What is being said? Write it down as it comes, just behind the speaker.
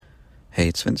Hey,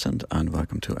 it's Vincent, and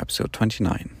welcome to episode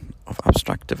 29 of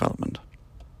Abstract Development.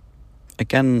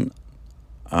 Again,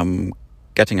 I'm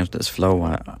getting into this flow.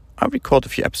 I record a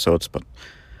few episodes, but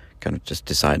kind of just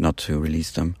decide not to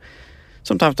release them.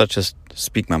 Sometimes I just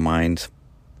speak my mind,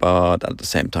 but at the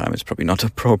same time, it's probably not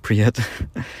appropriate.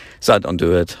 So I don't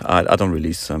do it. I don't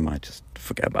release them. I just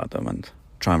forget about them and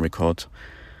try and record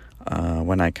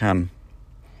when I can.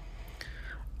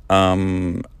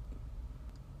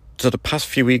 So the past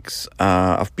few weeks,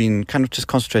 I've been kind of just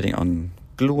concentrating on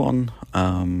Gluon,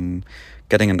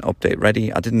 getting an update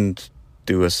ready. I didn't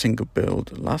do a single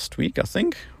build last week, I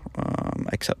think,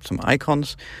 except some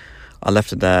icons. I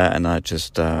left it there and I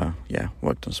just,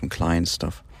 worked on some client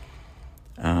stuff.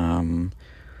 I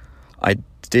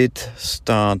did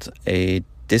start a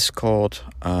Discord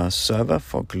server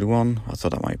for Gluon. I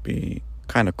thought that might be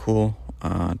kind of cool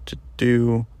to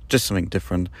do, just something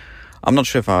different. I'm not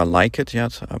sure if I like it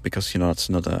yet, because, it's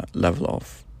another level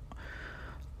of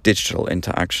digital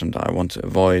interaction that I want to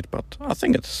avoid, but I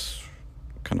think it's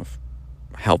kind of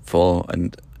helpful,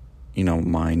 and,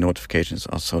 my notifications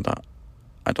are so that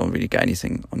I don't really get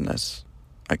anything unless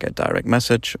I get direct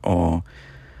message or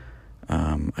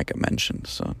I get mentioned,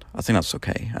 so I think that's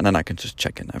okay, and then I can just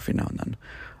check in every now and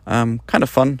then. Kind of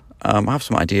fun. I have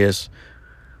some ideas.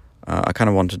 I kind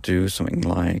of want to do something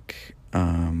like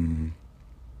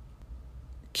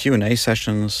Q&A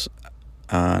sessions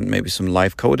and maybe some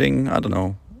live coding. I don't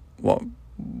know what.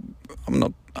 I'm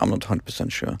not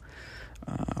 100% sure.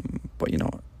 But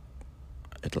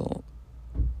it'll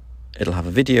have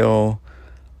a video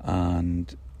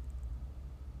and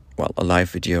a live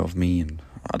video of me, and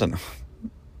I don't know.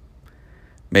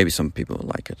 Maybe some people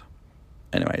will like it.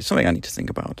 Anyway, it's something I need to think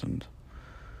about and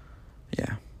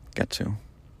get to.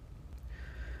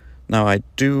 Now I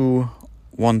do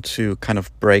want to kind of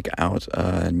break out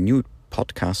a new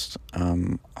podcast.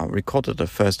 I recorded the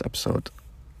first episode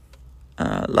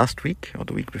last week or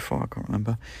the week before, I can't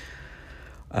remember.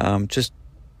 Just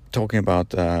talking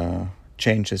about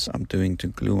changes I'm doing to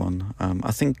Gluon.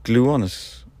 I think Gluon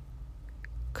is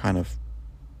kind of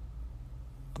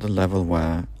at a level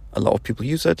where a lot of people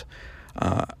use it,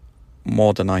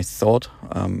 more than I thought,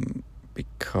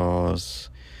 because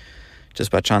just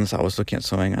by chance I was looking at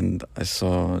something and I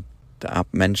saw the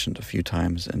app mentioned a few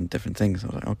times in different things. I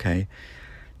was like, okay,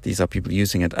 these are people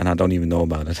using it, and I don't even know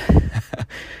about it.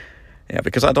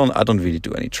 Because I don't really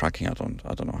do any tracking. I don't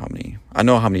know how many. I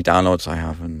know how many downloads I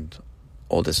have and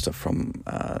all this stuff from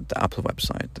the Apple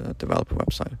website, the developer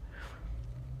website.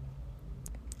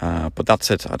 But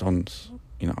that's it. I don't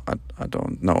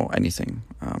know anything.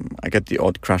 I get the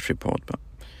odd crash report, but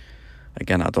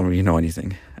again, I don't really know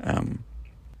anything.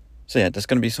 So there's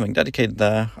going to be something dedicated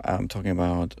there. I'm talking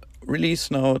about release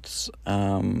notes,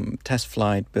 test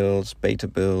flight builds, beta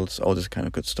builds, all this kind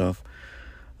of good stuff.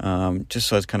 Just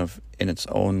so it's kind of in its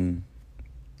own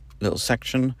little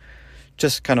section.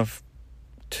 Just kind of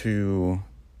to...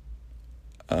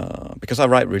 because I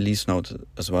write release notes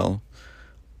as well.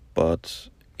 But,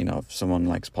 if someone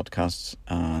likes podcasts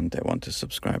and they want to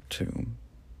subscribe to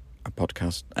a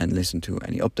podcast and listen to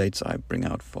any updates I bring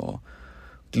out for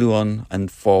Gluon, and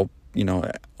for,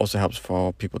 it also helps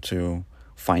for people to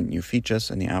find new features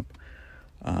in the app.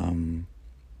 I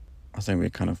think we're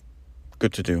kind of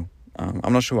good to do.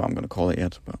 I'm not sure what I'm going to call it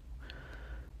yet, but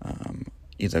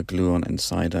either Gluon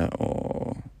Insider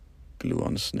or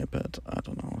Gluon Snippet. I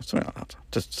don't know, something like that.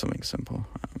 Just something simple.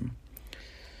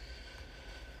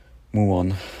 Move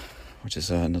on, which is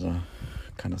another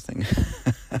kind of thing.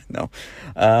 No,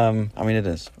 it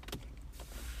is.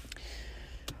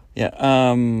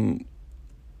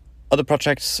 Other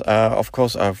projects, of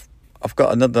course, I've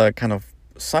got another kind of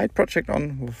side project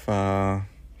on with a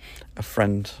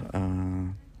friend.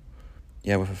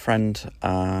 With a friend,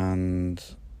 and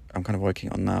I'm kind of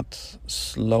working on that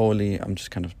slowly. I'm just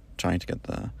kind of trying to get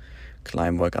the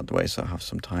client work out the way so I have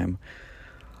some time.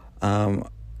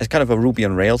 It's kind of a Ruby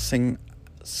on Rails thing.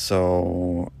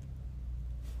 So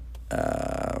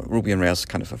Ruby on Rails is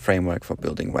kind of a framework for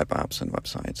building web apps and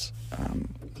websites.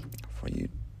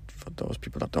 For those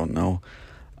people that don't know,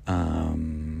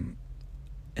 in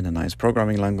a nice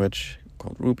programming language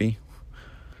called Ruby,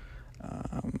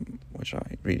 which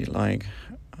I really like.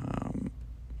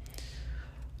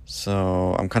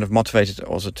 So I'm kind of motivated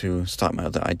also to start my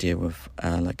other idea with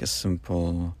like a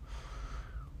simple,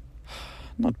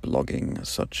 not blogging as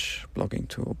such, blogging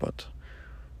tool, but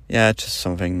just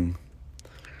something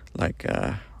like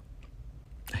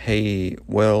Hey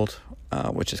World,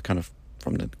 which is kind of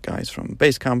from the guys from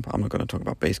Basecamp. I'm not going to talk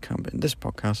about Basecamp in this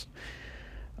podcast,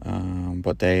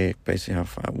 but they basically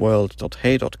have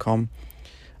world.hey.com,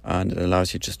 and it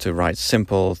allows you just to write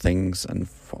simple things and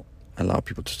allow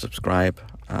people to subscribe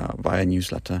via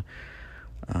newsletter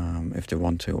if they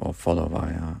want to, or follow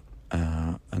via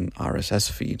an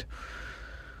RSS feed.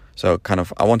 So kind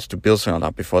of, I wanted to build something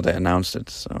like that before they announced it.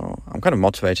 So I'm kind of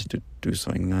motivated to do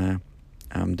something there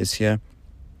this year.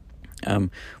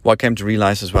 What I came to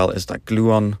realize as well is that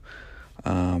Gluon,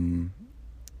 I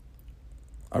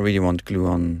really want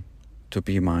Gluon to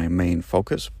be my main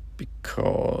focus,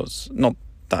 because not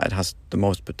that it has the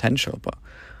most potential, but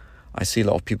I see a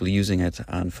lot of people using it,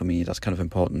 and for me that's kind of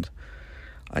important.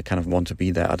 I kind of want to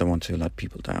be there. I don't want to let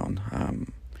people down.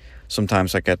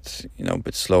 Sometimes I get, a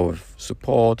bit slow with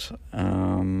support,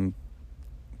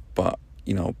 but,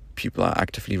 people are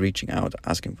actively reaching out,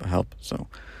 asking for help. So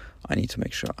I need to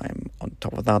make sure I'm on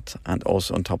top of that, and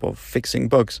also on top of fixing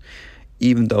bugs,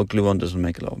 even though Gluon doesn't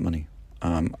make a lot of money.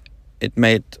 It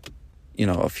made,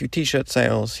 a few t-shirt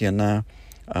sales here and there.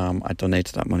 I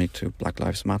donated that money to Black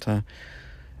Lives Matter,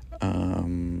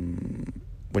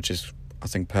 which is, I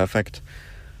think, perfect.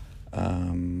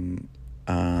 And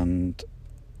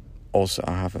also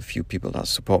I have a few people that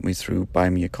support me through Buy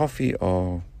Me a Coffee,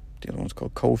 or the other one's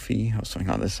called Ko-fi or something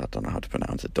like this. I don't know how to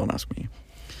pronounce it, don't ask me.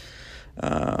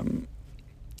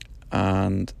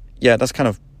 And yeah, that's kind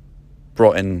of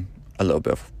brought in a little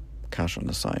bit of cash on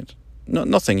the side.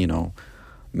 Nothing,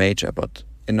 major, but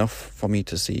enough for me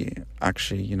to see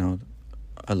actually,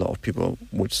 a lot of people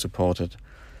would support it,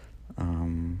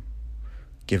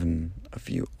 given a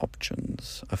few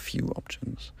options.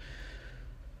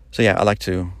 So yeah, I like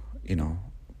to,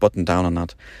 button down on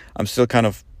that. I'm still kind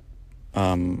of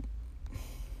in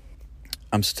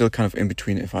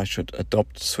between if I should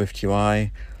adopt Swift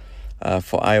UI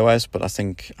for iOS, but I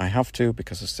think I have to,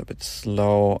 because it's a bit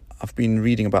slow. I've been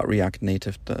reading about React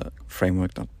Native, the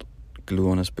framework that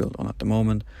Gluon is built on at the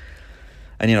moment,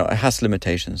 and it has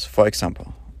limitations. For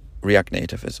example, React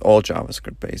Native is all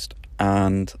JavaScript based,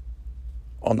 and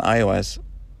on iOS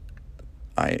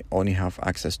I only have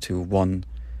access to one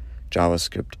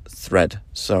JavaScript thread.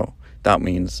 So that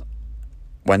means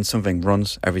when something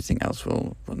runs, everything else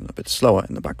will run a bit slower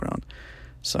in the background.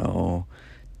 So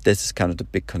this is kind of the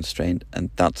big constraint, and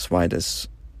that's why there's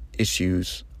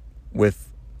issues with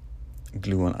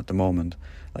Gluon at the moment.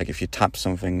 Like if you tap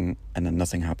something and then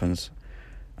nothing happens,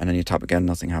 and then you tap again,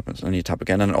 nothing happens, and then you tap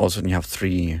again, and all of a sudden you have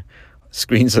 3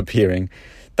 screens appearing.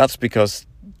 That's because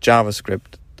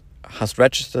JavaScript has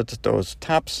registered those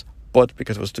taps, but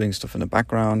because it was doing stuff in the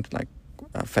background, like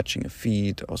fetching a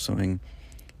feed or something,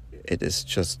 it is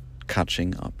just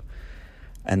catching up.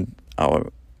 And I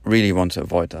really want to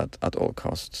avoid that at all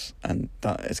costs. And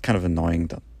that is kind of annoying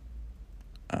that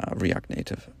React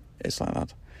Native is like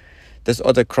that. There's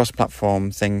other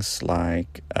cross-platform things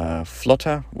like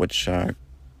Flutter, which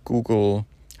Google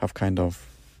have kind of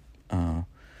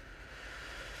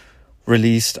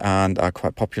released and are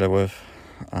quite popular with.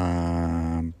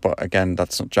 But again,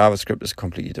 that's not JavaScript, it's a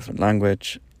completely different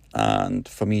language. And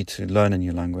for me to learn a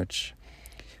new language,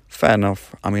 fair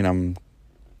enough. I mean, I'm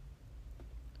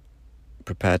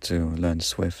prepared to learn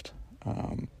Swift.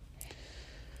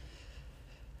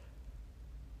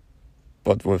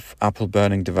 But with Apple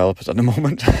burning developers at the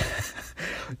moment,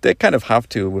 they kind of have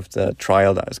to, with the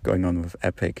trial that is going on with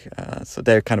Epic. So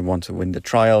they kind of want to win the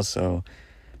trial. So,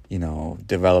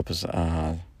 developers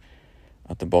are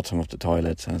at the bottom of the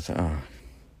toilet and say,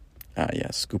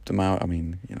 scoop them out. I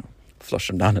mean, flush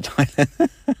them down the toilet.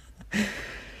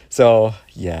 So,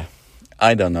 yeah,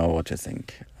 I don't know what to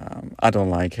think. I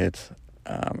don't like it.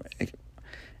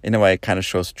 In a way, it kind of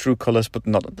shows true colors, but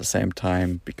not at the same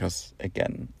time, because,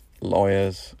 again,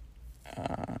 lawyers,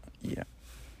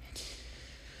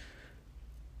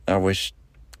 I wish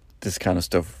this kind of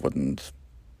stuff wouldn't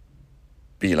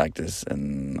be like this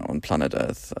on planet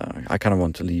Earth. I kind of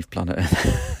want to leave planet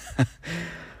Earth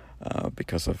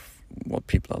because of what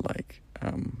people are like.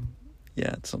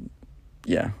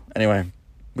 Anyway,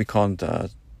 we can't.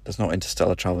 There's no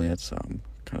interstellar travel yet, so I'm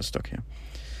kind of stuck here.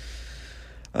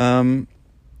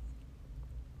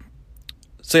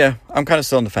 So yeah, I'm kind of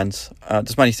still on the fence.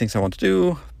 There's many things I want to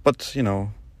do, but I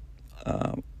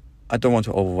don't want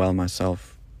to overwhelm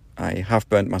myself. I have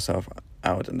burnt myself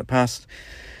out in the past,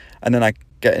 and then I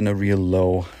get in a real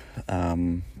low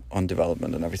on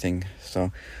development and everything.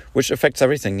 So, which affects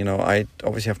everything. I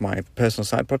obviously have my personal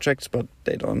side projects, but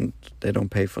they don't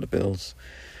pay for the bills.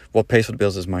 What pays for the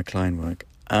bills is my client work,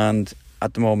 and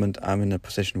at the moment I'm in a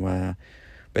position where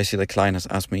basically the client has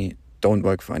asked me, don't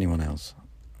work for anyone else.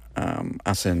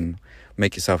 As in,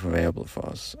 make yourself available for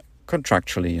us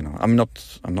contractually. I'm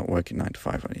not working 9 to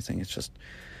 5 or anything. It's just,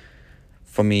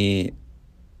 for me,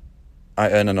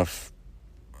 I earn enough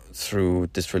through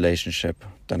this relationship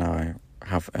than I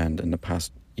have earned in the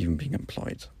past, even being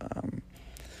employed.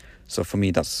 So for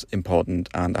me, that's important,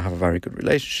 and I have a very good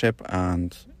relationship,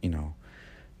 and, you know,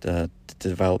 the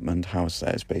development house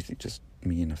there is basically just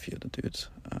me and a few other dudes.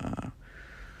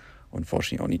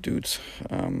 Unfortunately, only dudes.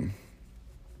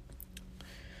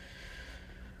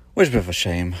 Which is a bit of a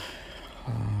shame.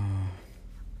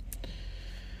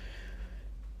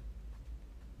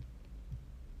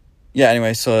 Yeah,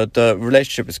 anyway, so the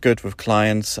relationship is good with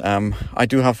clients. I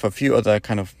do have a few other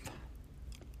kind of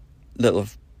little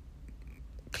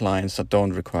clients that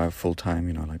don't require full time,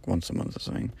 you know, like once a month or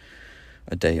something,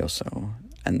 a day or so,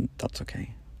 and that's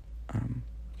okay.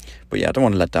 But yeah, I don't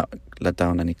want to let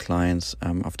down any clients.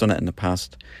 I've done it in the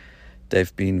past.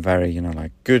 They've been very, you know,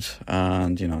 like good,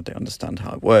 and, you know, they understand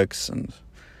how it works, and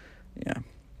yeah,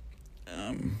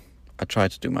 I try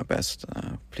to do my best,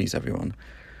 please everyone.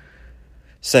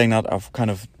 Saying that, I've kind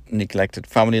of neglected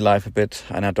family life a bit,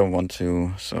 and I don't want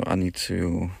to, so I need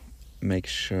to make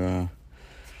sure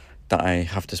that I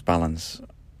have this balance.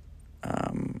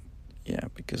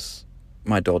 Because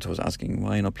my daughter was asking,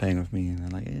 why are you not playing with me? And I'm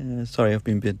like, yeah, sorry, I've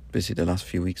been a bit busy the last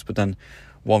few weeks. But then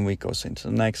 1 week goes into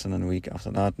the next, and then a week after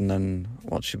that, and then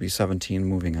she'll be 17,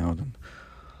 moving out, and,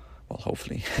 well,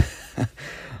 hopefully.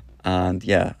 And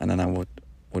yeah, and then I would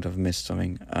have missed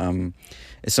something.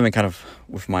 It's something kind of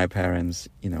with my parents,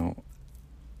 you know,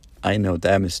 I know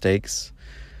their mistakes,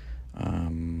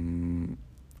 and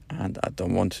I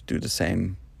don't want to do the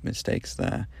same mistakes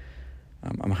there.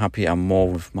 I'm happy I'm more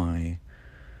with my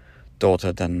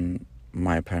daughter than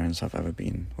my parents have ever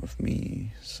been with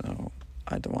me, so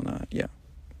I don't want to,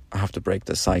 I have to break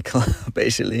the cycle,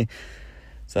 basically.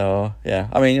 So, yeah,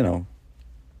 I mean, you know,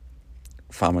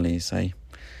 families,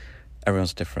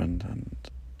 everyone's different, and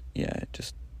yeah,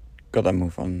 just gotta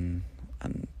move on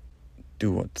and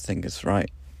do what I think is right.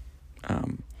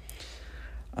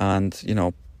 And, you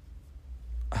know,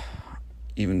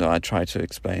 even though I try to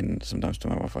explain sometimes to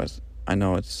my wife, I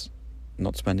know it's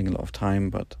not spending a lot of time,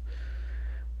 but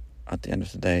at the end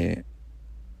of the day,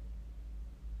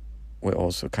 we're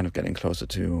also kind of getting closer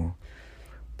to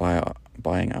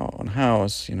buying our own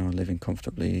house, you know, living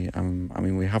comfortably. I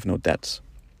mean, we have no debts,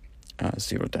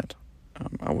 zero debt.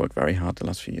 I worked very hard the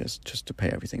last few years just to pay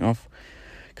everything off,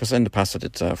 because in the past I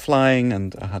did flying,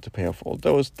 and I had to pay off all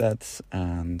those debts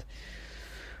and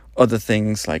other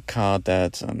things like car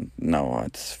debt. And no,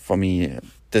 it's, for me,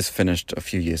 this finished a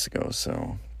few years ago,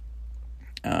 so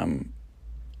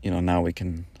you know, now we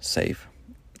can save,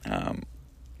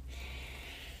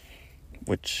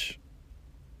 which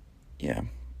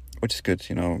is good,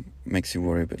 you know, makes you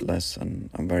worry a bit less, and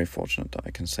I'm very fortunate that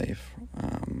I can save.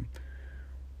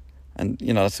 And,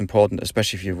 you know, that's important,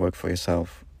 especially if you work for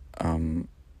yourself.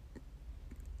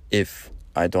 If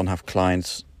I don't have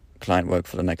client work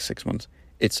for the next 6 months,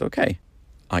 it's okay.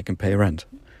 I can pay rent,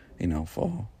 you know,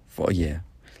 for a year,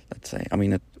 let's say. I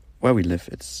mean, where we live,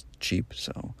 it's cheap,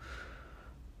 so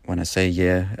when I say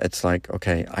year, it's like,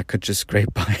 okay, I could just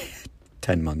scrape by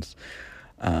 10 months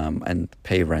and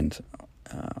pay rent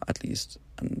at least,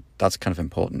 and that's kind of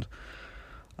important.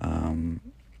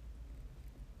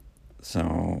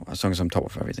 So as long as I'm top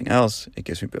of everything else, it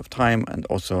gives me a bit of time, and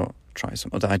also try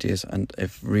some other ideas. And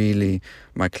if really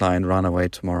my client ran away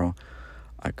tomorrow,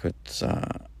 I could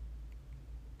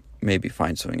maybe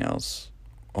find something else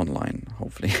online,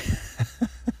 hopefully.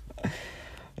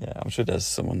 Yeah, I'm sure there's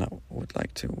someone that would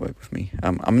like to work with me.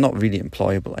 I'm not really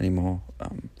employable anymore,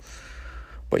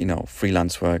 but, you know,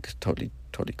 freelance work, totally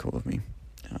cool with me.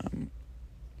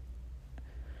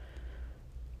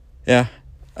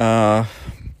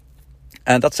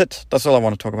 And that's it. That's all I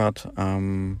want to talk about.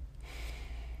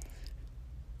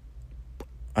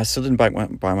 I still didn't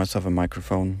buy myself a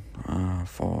microphone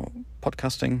for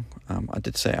podcasting. I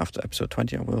did say after episode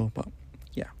 20 I will, but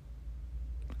yeah,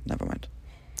 never mind.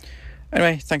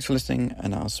 Anyway, thanks for listening,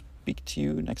 and I'll speak to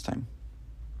you next time.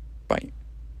 Bye.